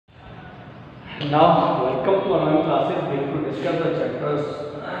Now, welcome to online classes. We have to discuss the chapters.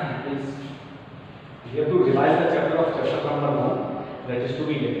 Is we have to revise the chapter of chapter number 1, that is to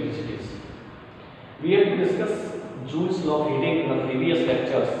be electricities. We have to discuss Joule's law of heating in the previous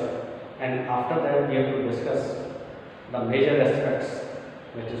lectures, and after that we have to discuss the major aspects,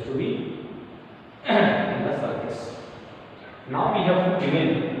 that is to be in the circuits. Now we have to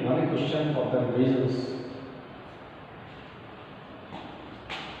begin one question of the revisions.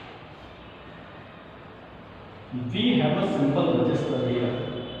 We have a simple resistor here,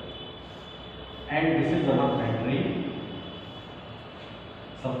 and this is our battery.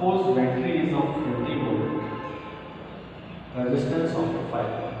 Suppose battery is of 20 volt, resistance of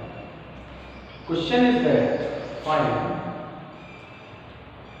 5. Question is that find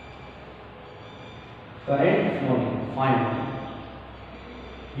current flowing, find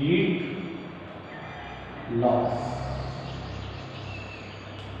heat loss.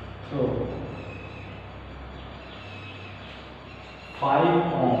 So 5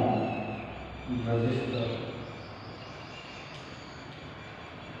 ohm resistor,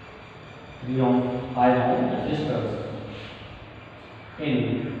 3 ohm, 5 ohm resistors in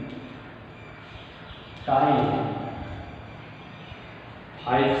time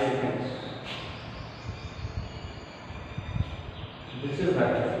 5 seconds. This is the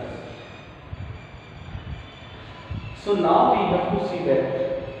resistance. So now we have to see that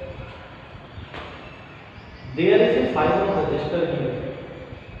there is a 5 ohm resistor here.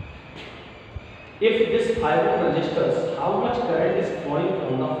 If this 5 ohm resistors, how much current is flowing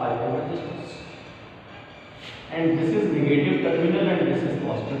from the 5 ohm resistors? And this is negative terminal and this is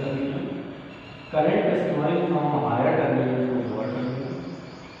positive terminal. Current is flowing from higher terminal to lower terminal,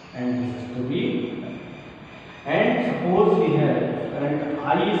 and this is to be. And suppose we have current I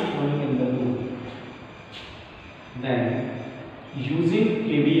is flowing in the loop, then using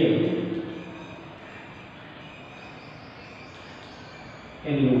KVL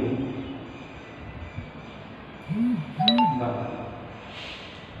in loop,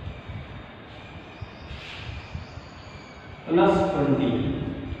 plus 20,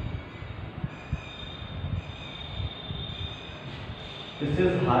 this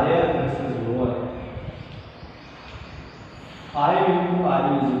is higher, this is lower. I into I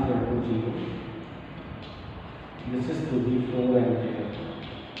is equal to 0. This is to be 4 ampere.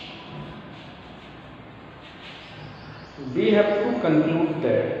 We have to conclude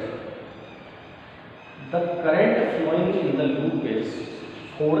that the current flowing in the loop is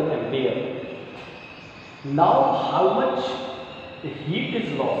 4 ampere. Now, how much heat is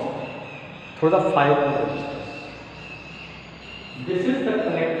lost through the 5 ohm resistors? This is the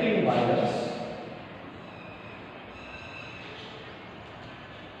connecting wires.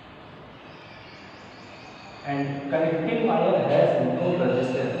 And connecting wire has no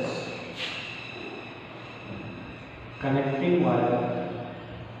resistance. Connecting wire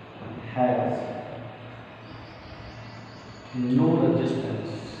has no resistance.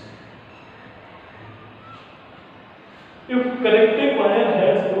 If connecting wire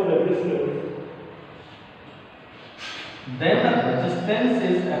has no resistance, then the resistance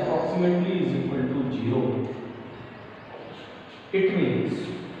is approximately is equal to 0. It means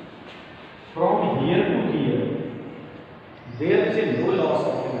from here to here there is a no loss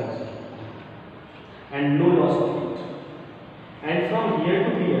of energy and no loss of heat, and from here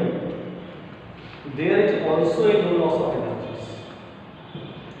to here there is also a no loss of energies,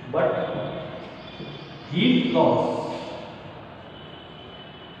 but heat loss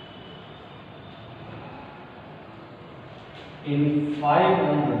in 5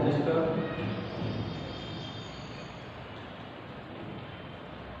 ohm resistor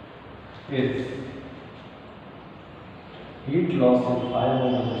is heat loss in 5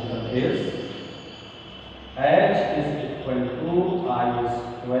 ohm resistor is H is equal to I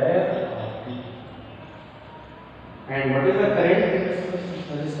square of T. And what is the current in this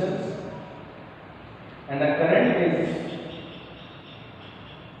resistance? And the current is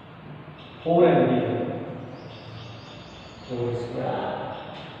 4 ampere. 4 square.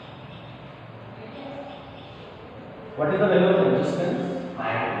 What is the value of resistance?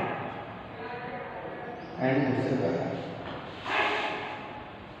 5. And this is the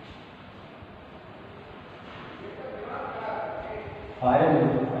 5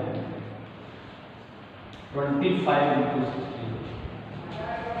 into 5, 25 into 16.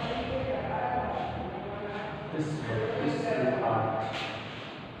 This is art.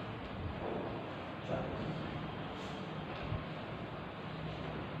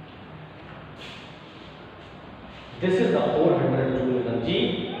 This is the 400 joule energy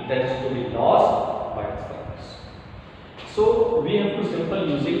that is to be lost by the circuits. So we have to simple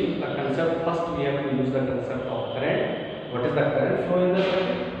using the concept. First we concept of current. What is the current flow in the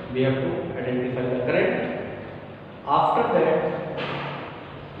circuit? We have to identify the current. After that,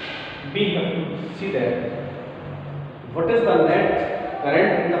 we have to see that what is the net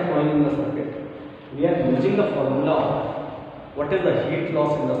current in the flowing in the circuit. We are using the formula of what is the heat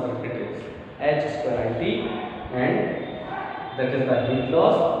loss in the circuit is H square IT, and that is the heat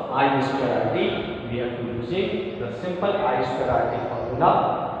loss I square RT. We have to using the simple I square RT formula.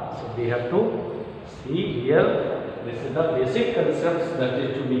 So we have to see here. This is the basic concepts that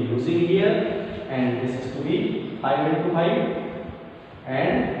is to be using here, and this is to be 5 into 5,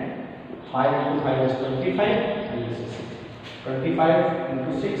 and 5 into 5 is 25, and this is 25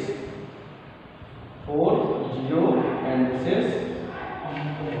 into 6, 4, 0, and this is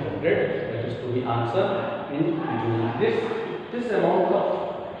 100. That is to be answer in using this amount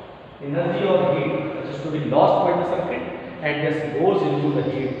of energy or heat that is to be lost by the circuit, and this goes into the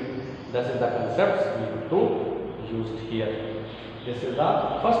heat. This is the concepts we have to used here. This is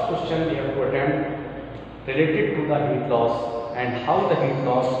the first question we have to attempt related to the heat loss and how the heat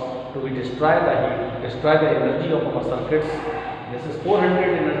loss to be destroy the energy of our circuits. This is 400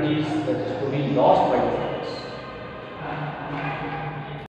 energies that is to be lost by the circuits.